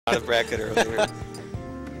out of bracket earlier.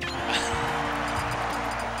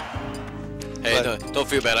 Hey, don't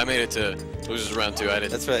feel bad. I made it to losers round 2.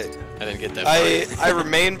 That's right. I didn't get that. I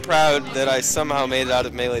remain proud that I somehow made it out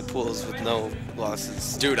of melee pools with no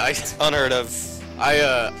losses. Dude, unheard of.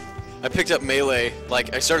 I picked up melee.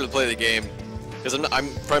 Like I started to play the game because I'm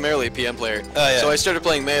primarily a PM player. Oh, yeah. So I started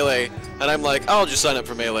playing melee, and I'm like, I'll just sign up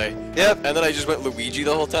for melee. Yep. And then I just went Luigi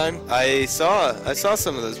the whole time. I saw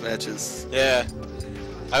some of those matches. Yeah.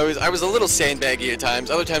 I was a little sandbaggy at times.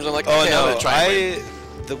 Other times I'm like, oh okay, no, I'm gonna try and win.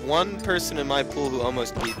 The one person in my pool who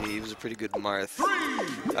almost beat me, he was a pretty good Marth.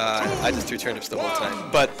 I just threw turnips the whole time.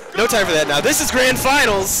 But no time for that now. This is Grand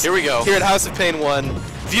Finals. Here we go. Here at House of Pain 1.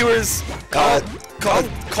 Viewers, call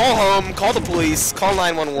home, call the police, call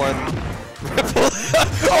 911. Ripple.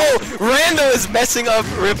 Oh, Rando is messing up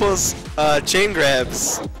Ripple's chain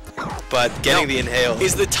grabs, but getting the inhale.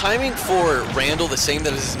 Is the timing for Randall the same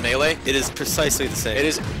that is melee? It is precisely the same. It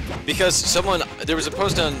is, because there was a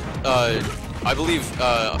post on, I believe,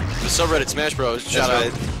 the subreddit Smash Bros. Shout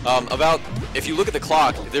out, about if you look at the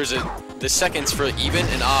clock, there's the seconds for even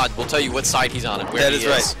and odd will tell you what side he's on and where he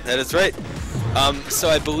is. That is right. So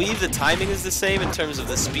I believe the timing is the same in terms of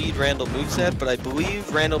the speed Randall moves at, but I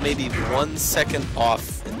believe Randall may be 1 second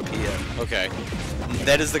off in PM. Okay.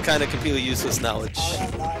 That is the kind of completely useless knowledge.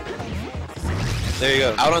 There you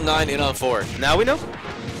go. Out on 9, in on 4. Now we know.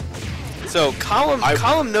 So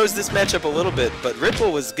Colum knows this matchup a little bit, but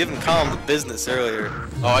Ripple was giving Colum the business earlier.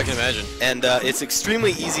 Oh, I can imagine. And it's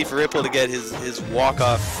extremely easy for Ripple to get his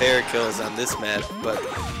walk-off fair kills on this map, but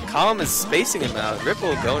Colum is spacing him out.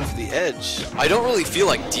 Ripple going for the edge. I don't really feel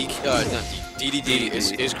like Dedede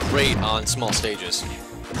is great on small stages.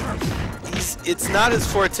 It's not his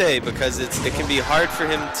forte because it can be hard for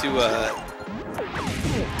him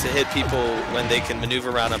to hit people when they can maneuver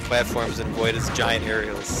around on platforms and avoid his giant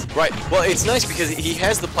aerials. Right. Well, it's nice because he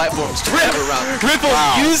has the platforms to maneuver around.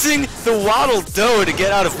 Ripple using the Waddle Dough to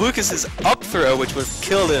get out of Lucas's up throw, which would have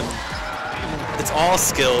killed him. It's all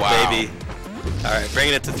skill, baby. All right,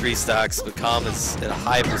 bringing it to 3 stocks, but Colum is at a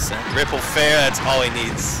high percent. Ripple fair, that's all he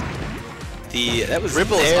needs. That was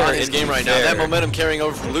Ripple is on his game right now. That momentum carrying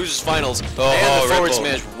over from losers finals. And the forward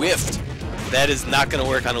smash whiffed. That is not going to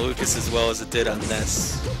work on Lucas as well as it did on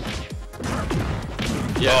Ness.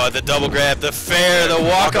 Yeah. Oh, the double grab, the fair, the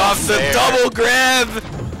walk-off, the double grab!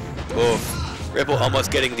 Oof. Ripple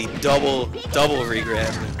almost getting the double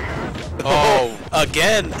re-grab. Oh,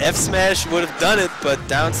 again, F smash would have done it, but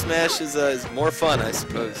down smash is more fun, I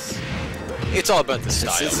suppose. It's all about the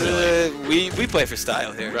style. Really. We play for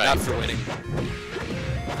style here, not for winning.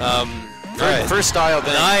 First style,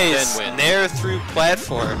 then win. Nair through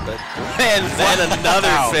platform, but then another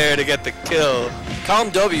fair to get the kill.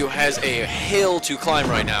 ColumW has a hill to climb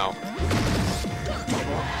right now.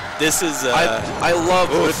 This is I love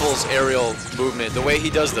Ripple's aerial movement. The way he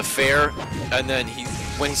does the fair, and then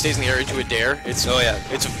when he stays in the air into a dare. It's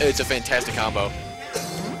a fantastic combo.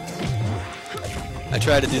 I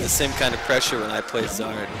try to do the same kind of pressure when I play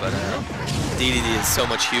Zard, but Dedede is so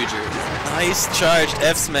much huger. Nice charged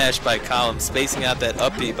F smash by Colum, spacing out that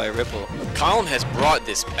up B by Ripple. Colum has brought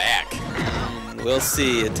this back. We'll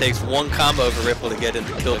see. It takes 1 combo for Ripple to get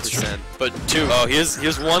into kill percent. But 2. Oh, here's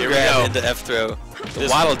one grab into F throw. The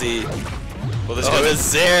Waddle D. Well, this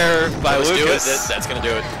is there by Lucas. That's gonna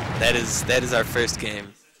do it. That is our first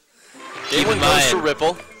game. Game 1 goes for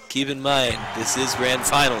Ripple. Keep in mind, this is Grand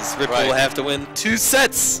Finals. Ripple will have to win 2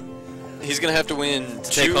 sets. He's gonna have to win to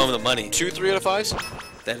take home the money. 2 3 out of 5s.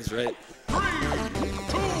 That is right. All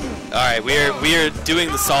right, we are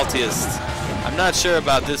doing the saltiest. I'm not sure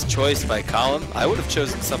about this choice by Colum. I would have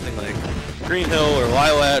chosen something like Green Hill or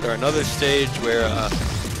Lilat or another stage where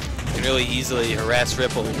you can really easily harass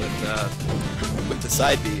Ripple with the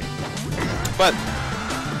side B. But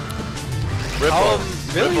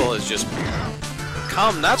Ripple is just.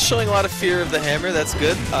 Colum not showing a lot of fear of the hammer. That's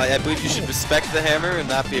good. I believe you should respect the hammer and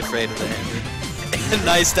not be afraid of the hammer.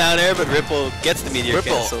 Nice down air, but Ripple gets the meteor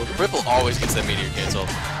canceled. Ripple always gets that meteor canceled.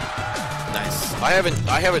 Nice.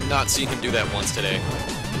 I haven't not seen him do that once today.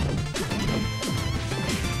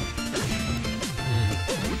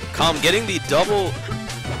 Colum getting the double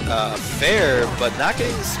fair, but not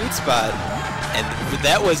getting the sweet spot. And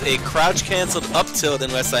that was a crouch canceled up tilt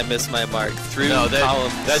unless I missed my mark through Colum.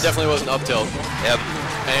 That definitely wasn't up tilt. Yep.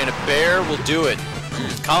 And a bear will do it.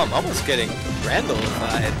 Colum almost getting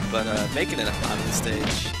Randall-ified, but making it on the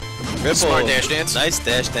stage. Ripple, smart dash dance. Nice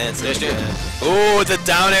dash dance. Oh, the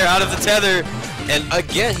down air out of the tether. And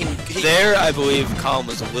again, there I believe Colum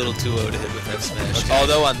was a little too low to hit with F smash. Okay.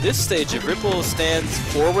 Although on this stage, if Ripple stands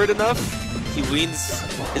forward enough, he leans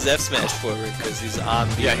his F smash forward because he's on.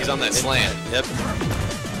 He's on that slant. Yep.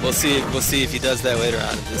 We'll see if he does that later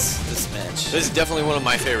on in this match. This is definitely one of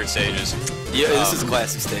my favorite stages. Yeah, this is a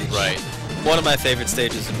classy stage. Right. One of my favorite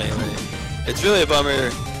stages in Melee. It's really a bummer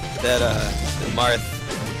that Marth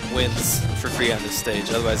wins for free on this stage.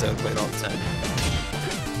 Otherwise, I would play it all the time.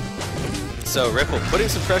 So Ripple putting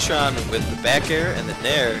some pressure on with the back air and the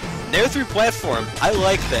nair. Nair through platform. I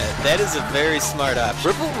like that. That is a very smart option.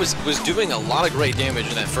 Ripple was doing a lot of great damage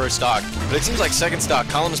in that first stock, but it seems like second stock,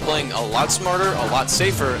 Column is playing a lot smarter, a lot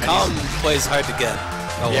safer. Column plays hard to get.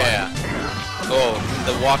 Yeah. Oh,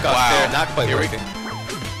 the walk-off there, not quite working.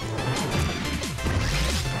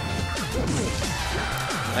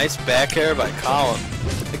 Nice back air by Column.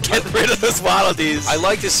 Get rid of those Waddle Dees. I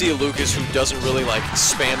like to see a Lucas who doesn't really like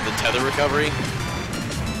spam the tether recovery.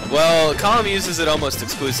 Well, Column uses it almost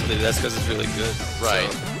exclusively. That's because it's really good.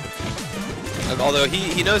 Right. So, although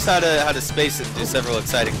he knows how to space it and do several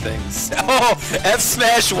exciting things. Oh, F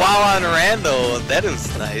smash while on Randall. That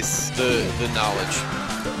is nice. The knowledge.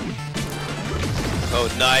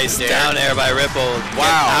 Oh, nice down air by Ripple.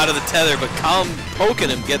 Wow. Out of the tether, but Column poking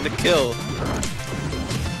him, getting the kill.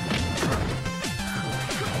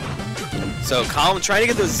 So Column trying to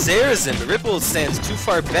get those Zairs in, but Ripple stands too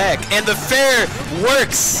far back, and the fair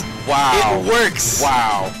works! Wow. It works!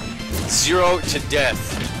 Wow. 0 to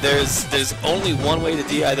death. There's only one way to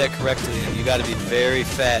DI that correctly, and you gotta be very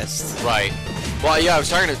fast. Right. Well, yeah, I was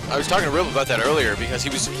talking to Ripple about that earlier because he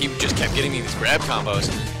just kept getting me these grab combos,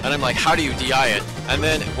 and I'm like, how do you DI it? And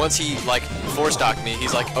then once he like 4-stocked me,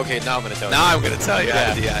 he's like, okay, now I'm gonna tell you. Now I'm gonna tell you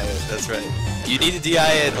how to DI it. That's right. You need to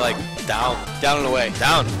DI it like down and away.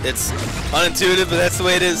 Down. It's unintuitive, but that's the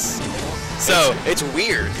way it is. So it's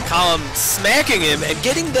weird. Column smacking him and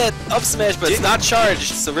getting that up smash, but it's not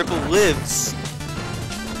charged, so Ripple lives.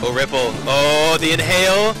 Oh, Ripple. Oh, the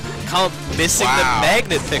inhale. Column missing the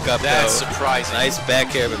magnet pickup. That's though. Surprising. Nice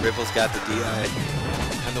back air, but Ripple's got the DI.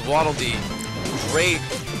 And the Waddle Dee.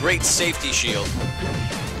 Great safety shield.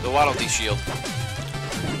 The Waddle Dee shield.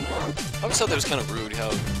 I always thought that was kind of rude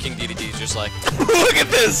how King Dedede is just like... Look at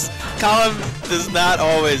this! Column does not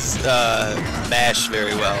always mash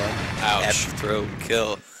very well. Ouch. F-throw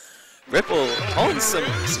kill. Ripple pulling some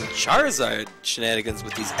Charizard shenanigans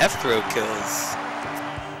with these F-throw kills.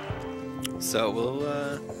 So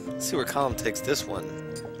we'll see where Column takes this one.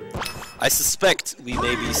 I suspect we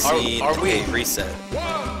may be seeing a reset.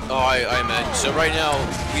 Oh, I imagine. So right now,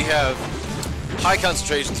 we have high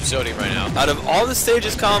concentrations of sodium right now. Out of all the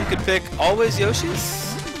stages Column could pick, always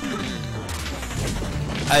Yoshi's?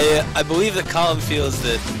 I believe that Column feels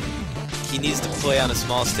that he needs to play on a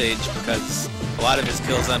small stage because a lot of his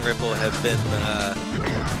kills on Ripple have been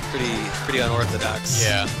pretty unorthodox.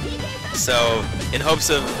 Yeah. So, in hopes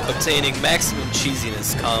of obtaining maximum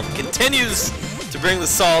cheesiness, Column continues to bring the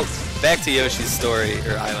salt back to Yoshi's story,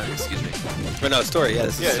 or island, excuse me. Or no, story, yeah,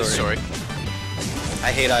 this is story.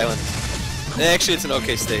 I hate island. Actually, it's an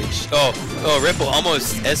okay stage. Oh, Ripple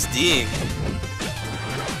almost SDing.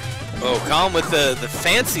 Oh, Column with the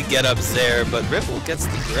fancy get-ups there, but Ripple gets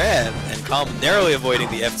the grab, and Column narrowly avoiding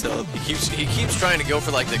the F-tilt. He keeps trying to go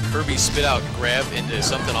for like the Kirby spit-out grab into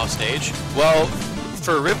something off stage. Well,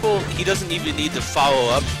 for Ripple, he doesn't even need to follow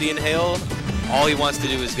up the inhale. All he wants to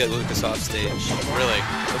do is get Lucas off stage. Really?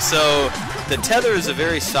 So, the tether is a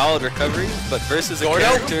very solid recovery, but versus a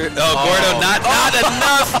character... Gordo, not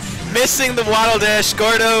enough! Missing the Waddle Dash,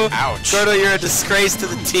 Gordo. Ouch. Gordo, you're a disgrace to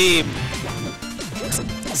the team.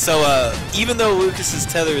 So, even though Lucas's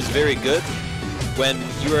tether is very good, when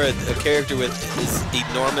you are a character with as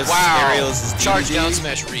enormous aerials as Charge Dedede, down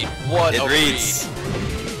smash read. What a reads.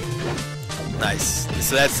 Nice.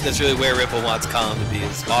 So that's really where Ripple wants Column to be,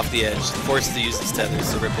 is off the edge, forced to use his tether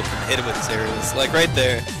so Ripple can hit him with his aerials. Like right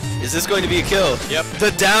there. Is this going to be a kill? Yep.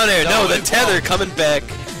 The down air. No, the tether coming back.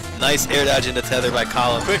 Nice air dodge into tether by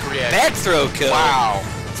Column. Quick reaction. Back throw kill. Wow.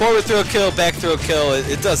 Forward throw kill, back throw kill.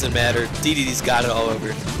 It doesn't matter. Dedede's got it all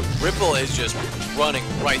over. Ripple is just running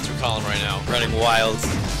right through Column right now. Running wild.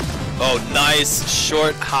 Oh, nice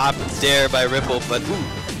short hop dare by Ripple, but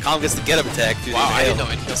Column gets the get-up attack through the inhale. I didn't know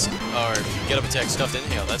or get-up attack stuffed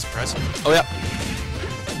inhale. That's impressive. Oh, yeah.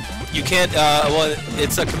 You can't, well,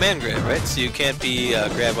 it's a command grab, right? So you can't be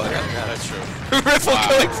grab while you're on the ground. That's true. Ripple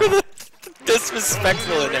going for the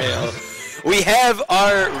disrespectful inhale. We have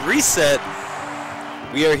our reset.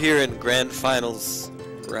 We are here in Grand Finals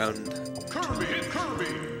round.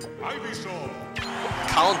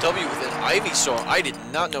 ColumW with an Ivysaur. I did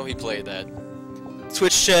not know he played that.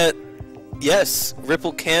 Twitch chat. Yes,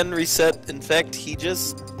 Ripple can reset. In fact, he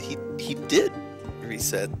did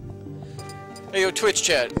reset. Hey, yo, Twitch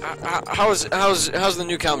chat. How's the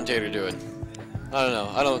new commentator doing? I don't know.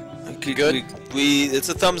 Good. It's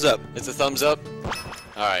a thumbs up. It's a thumbs up.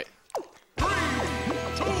 All right.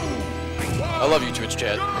 I love you, Twitch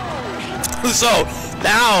chat. So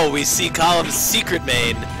now we see Column's secret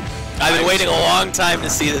main. I've been waiting a long time to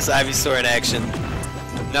see this Ivysaur in action.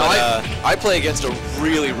 Now I play against a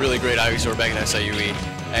really, really great Ivysaur back in SIUE,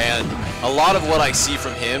 and a lot of what I see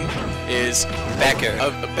from him is back air.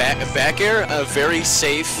 A back air, a very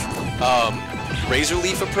safe Razor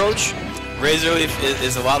Leaf approach. Razor Leaf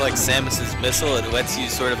is a lot like Samus's missile. It lets you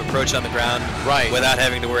sort of approach on the ground without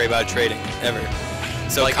having to worry about trading, ever.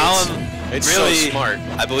 So like Column, it's really so smart.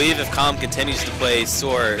 I believe if Column continues to play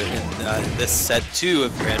Soar in this set 2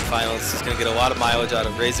 of Grand Finals, he's going to get a lot of mileage out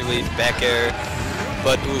of Razor Leaf, back air.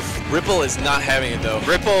 But oof, Ripple is not having it though.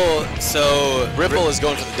 Ripple is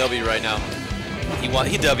going for the W right now.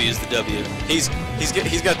 He W's the W. He's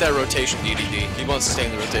got that rotation DDD. He wants to stay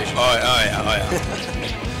in the rotation. Oh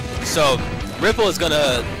yeah. So Ripple is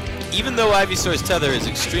gonna, even though Ivysaur's tether is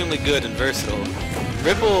extremely good and versatile,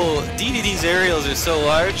 Ripple DDD's aerials are so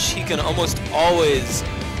large he can almost always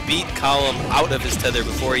beat Column out of his tether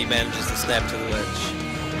before he manages to snap to the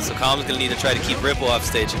ledge. So Column's gonna need to try to keep Ripple off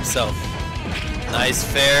stage himself. Nice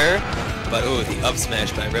fair, but ooh, the up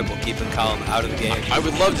smash by Ripple keeping Column out of the game. I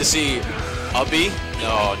would love to see uppy.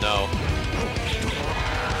 No.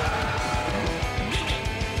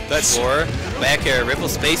 That's Four, back air, Ripple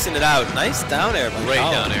spacing it out. Nice down air by great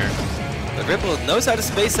Column. down air. But Ripple knows how to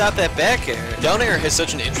space out that back air. Down air has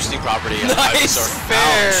such an interesting property. Nice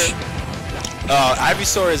fair. Ouch.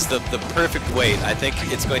 Ivysaur is the perfect weight. I think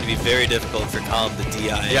it's going to be very difficult for Column to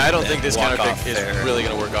DI. Yeah, I don't think this counter pick is fair. really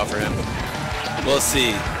going to work out for him. We'll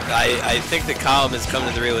see. I think that Column has come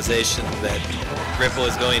to the realization that Ripple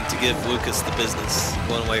is going to give Lucas the business,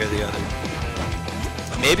 one way or the other.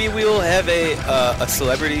 Maybe we will have a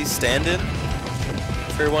celebrity stand-in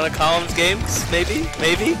for one of Column's games. Maybe.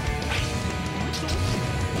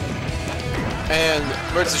 And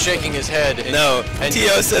Mertz is shaking his head. No. And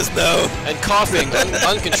T.O. says no. And coughing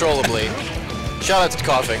uncontrollably. Shout out to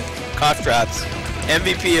coughing. Cough drops.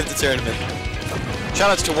 MVP of the tournament. Shout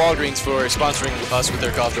outs to Walgreens for sponsoring us with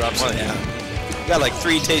their cough drops. Oh, yeah. We got like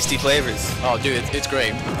 3 tasty flavors. Oh, dude, it's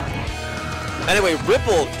great. Anyway,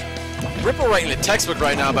 Ripple writing a textbook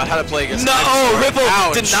right now about how to play against No, Ripple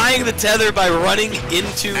Ouch. denying the tether by running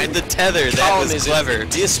into the tether. That was clever. In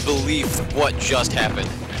disbelief of what just happened.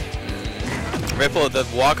 Ripple, the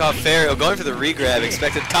walk-off fair, going for the regrab,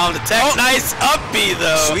 expected Column to tech. Oh. Nice up B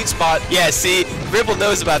though. Sweet spot. Yeah, see, Ripple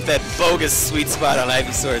knows about that bogus sweet spot on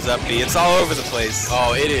Ivysaur's up B. It's all over the place.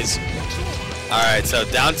 Oh, it is. Alright, so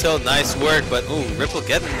down tilt, nice work, but ooh, Ripple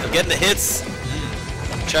getting the hits.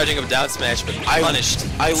 Charging up down smash, but punished.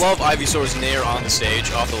 I love Ivysaur's nair on the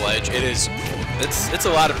stage, off the ledge. It is. It's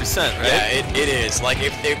a lot of percent, right? Yeah, it is. Like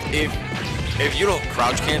if you don't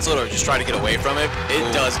crouch cancel it or just try to get away from it,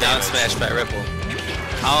 it does down damage. smash by Ripple.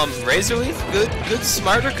 Razor Leaf, good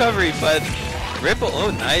smart recovery, but Ripple,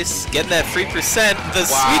 oh nice, getting that free percent, the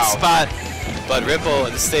sweet spot. But Ripple,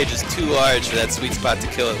 the stage is too large for that sweet spot to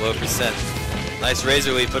kill at low percent. Nice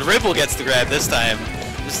Razor Leaf, but Ripple gets the grab this time.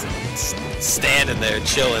 Just standing there,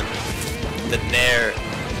 chilling. The nair.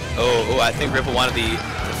 Oh, I think Ripple wanted the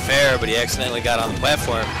fair, but he accidentally got on the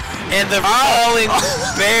platform. And the falling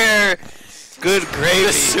bear. Good gravy.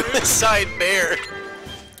 The suicide bear.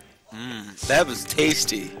 That was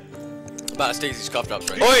tasty. About Stacy's cough drops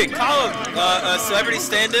right Oi, Column, celebrity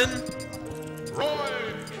stand-in.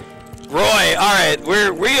 Roy, all right,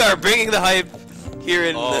 we are bringing the hype here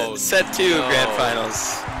in the set 2 Grand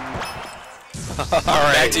Finals. All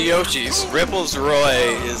right, back to Yoshi's. Ripple's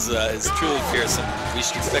Roy is truly fearsome. We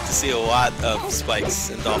should expect to see a lot of spikes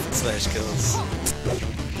and dolphin slash kills.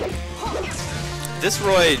 This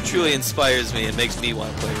Roy truly inspires me and makes me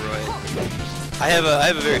want to play Roy. I have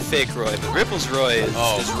a very fake Roy, but Ripple's Roy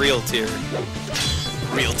is real tier.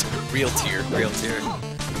 Real tier.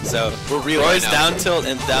 So Roy's down tilt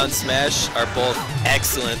and down smash are both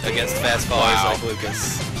excellent against fast followers like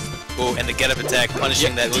Lucas. Ooh, and the get up attack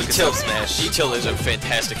punishing that Lucas up smash. D-tilt is a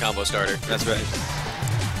fantastic combo starter. That's right.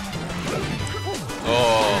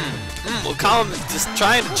 Well, Column just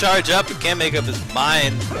trying to charge up but can't make up his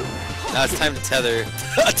mind. Now it's time to tether.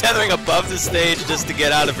 Tethering above the stage just to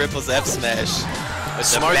get out of Ripple's F smash.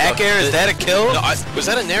 The back air, is that a kill? No, was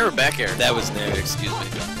that a nair or back air? That was nair, excuse me.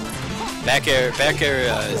 Back air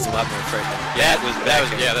is a lot more frightening. Yeah,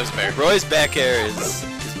 that was fair. Roy's back air is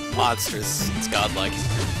monstrous. It's godlike.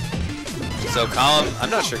 So Column, I'm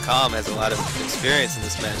not sure Column has a lot of experience in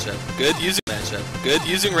this matchup. Good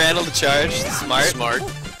using Randall to charge. Smart.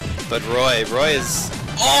 But Roy is...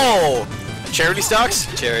 Oh! Charity stocks?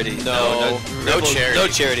 Charity. No charity. No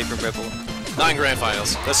charity from Ripple. 9 Grand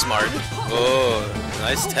Finals. That's smart. Oh,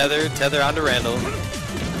 nice tether onto Randall.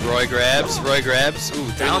 Roy grabs.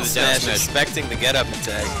 Ooh, down smash, smash. expecting the get up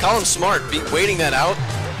attack. ColumW smart, waiting that out,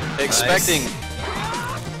 expecting. Nice.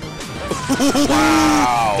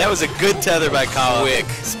 Wow. That was a good tether by ColumW. Quick.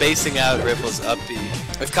 Spacing out Ripple's up B.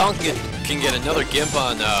 If ColumW can get another gimp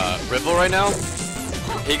on Ripple right now,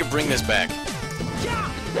 he could bring this back.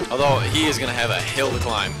 Although he is going to have a hill to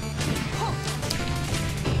climb.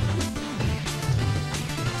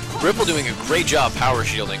 Ripple doing a great job power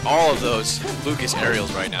shielding all of those Lucas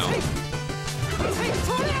aerials right now.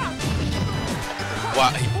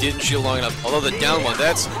 Wow, he didn't shield long enough. Although the down one,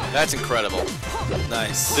 that's incredible.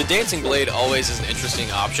 Nice. The dancing blade always is an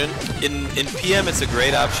interesting option. In PM, it's a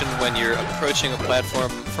great option when you're approaching a platform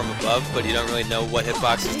from above, but you don't really know what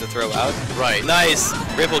hitboxes to throw out. Right. Nice.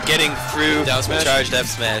 Ripple getting through Down smash. charged F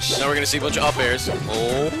smash. Now we're going to see a bunch of up airs.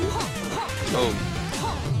 Oh.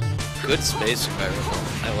 Good spacing by Ripple.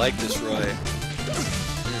 I like this Roy.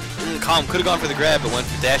 ColumW could have gone for the grab, but went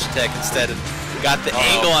for dash attack instead and got the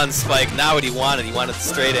angle on Spike. Not what he wanted. He wanted the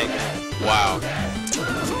straight angle. Wow.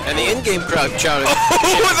 And the in-game crowd shouted.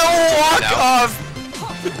 Oh, the walk-off!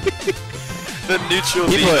 The neutral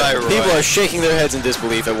B by Roy. People are shaking their heads in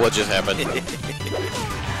disbelief at what just happened.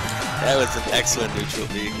 That was an excellent neutral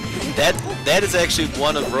B. That is actually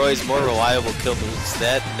one of Roy's more reliable kill moves.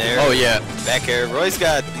 That nair. Oh yeah. Back air. He's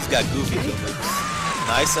got goofy kill moves.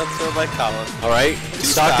 Nice up throw by ColumW. All right.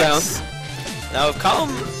 Stock down. Now if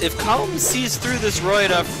ColumW sees through this Roy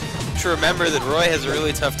enough to remember that Roy has a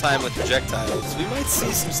really tough time with projectiles, we might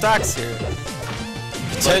see some stocks here.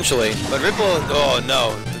 Potentially. But Ripple, oh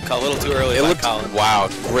no, a little too early by ColumW. Wow,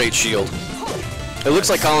 great shield. It looks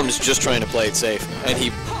like ColumW is just trying to play it safe, and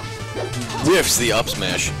he whiffs the up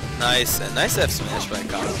smash. Nice, a nice F smash by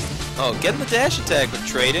ColumW. Oh, getting the dash attack, but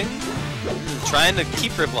trading. Trying to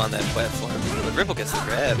keep Ripple on that platform. But Ripple gets the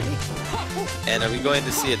grab. And are we going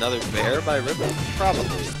to see another bear by Ripple?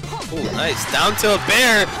 Probably. Oh, nice. Down tilt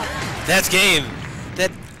bear! That's game!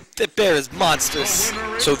 That bear is monstrous.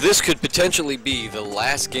 So this could potentially be the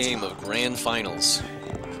last game of Grand Finals.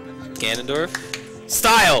 Ganondorf?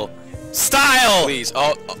 Style! Style! Please.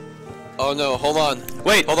 Oh no, hold on.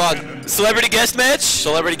 Wait, hold on. Celebrity guest match?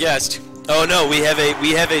 Celebrity guest. Oh no, we have a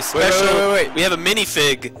special wait. We have a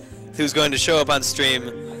minifig who's going to show up on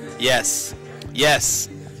stream. Yes. Yes.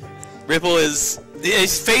 Ripple is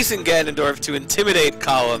facing Ganondorf to intimidate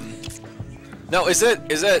ColumW. Now, is that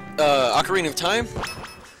Ocarina of Time?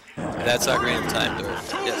 That's Ocarina of Time,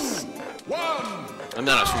 Dorf. Yes. I'm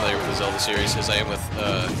not as familiar with the Zelda series as I am with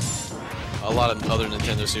a lot of other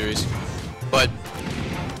Nintendo series. But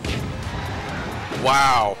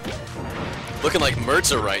wow, looking like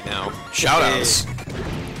Mertza right now. Shoutouts.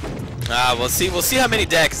 We'll see how many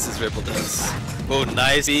decks this Ripple does. Oh,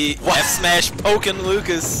 nice. F smash poking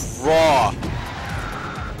Lucas. Raw.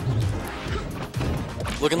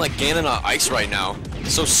 Looking like Ganon on ice right now.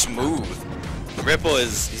 So smooth. Ripple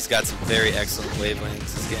he's got some very excellent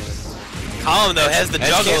wavelengths. ColumW though has the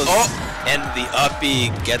juggles, and the up B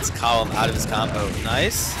gets ColumW out of his combo.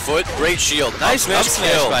 Nice. Foot, great shield. Nice up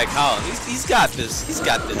smash by ColumW. He's got this. He's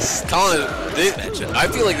got this. ColumW, I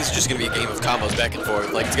feel like this is just gonna be a game of combos back and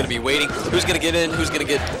forth. Like it's gonna be waiting. Who's gonna get in? Who's gonna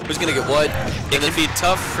get what? It can be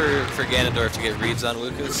tough for Ganondorf to get reads on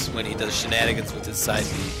Lucas when he does shenanigans with his side B.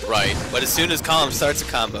 Right. But as soon as ColumW starts a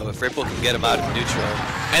combo, if Ripple can get him out of neutral,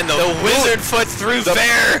 and the wizard foot through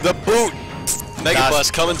fair, the boot. Mega Bus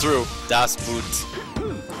coming through. Das Boot.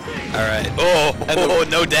 Alright. Oh,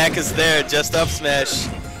 no DAC is there, just up smash.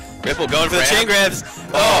 Ripple going for the chain grabs.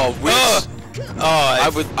 I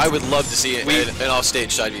would love to see an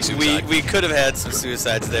off-stage side B suicide. We could have had some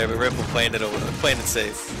suicides there, but Ripple playing it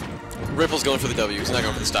safe. Ripple's going for the W. He's not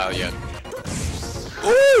going for the style yet.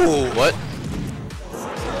 Ooh! What?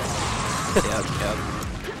 Yep.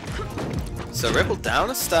 So Ripple down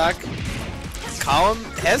a stock.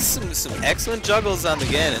 ColumW has some excellent juggles on the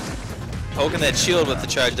Ganon. Poking that shield with the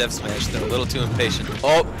charged F smash, though. A little too impatient.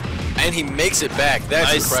 Oh, and he makes it back.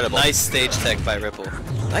 That's incredible. Nice stage tech by Ripple.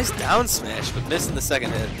 Nice down smash, but missing the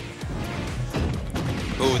second hit.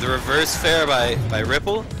 Ooh, the reverse fair by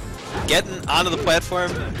Ripple. Getting onto the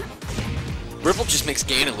platform. Ripple just makes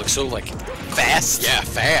Ganon look so, like, fast. Yeah,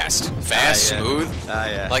 fast. Fast, smooth.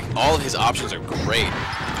 Yeah. Like, all of his options are great.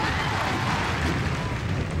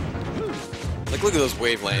 Like, look at those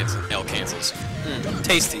wave lanes and L cancels.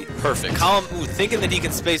 Tasty. Perfect. ColumW thinking that he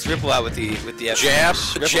can space Ripple out with the F jab,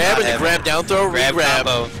 smash. jab and the grab down throw, grab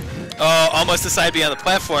combo. Oh, almost a side B on the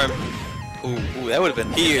platform. Ooh, that would have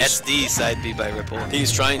been SD side B by Ripple.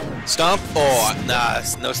 He's trying stomp. Oh, nah,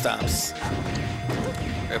 no stomps.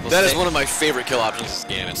 That is one of my favorite kill options is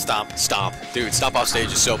Ganon. Stomp. Dude, stomp off stage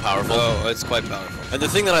is so powerful. Oh, it's quite powerful. And the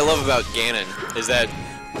thing that I love about Ganon is that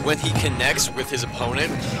when he connects with his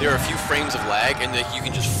opponent, there are a few frames of lag, and you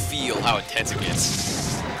can just feel how intense it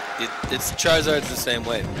gets. It's Charizard's the same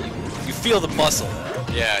way. You feel the muscle.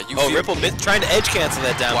 Yeah. You oh, feel Ripple trying to edge cancel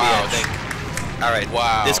that down B, I think. All right.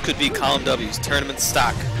 Wow. This could be ColumW's tournament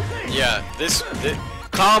stock. Yeah.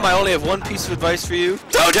 Colum, I only have one piece of advice for you.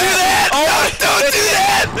 Don't do that! Oh, don't do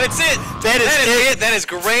that! That's it. That is it. That is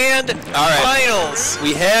grand finals.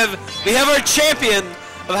 We have our champion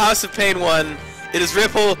of House of Pain 1. It is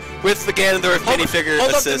Ripple with the Ganondorf minifigure assist.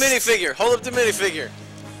 Hold up the minifigure. Hold up the minifigure.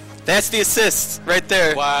 That's the assist right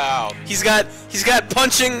there. Wow. He's got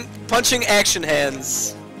punching action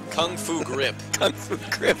hands. Kung Fu grip. Kung Fu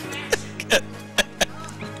grip.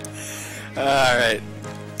 All right.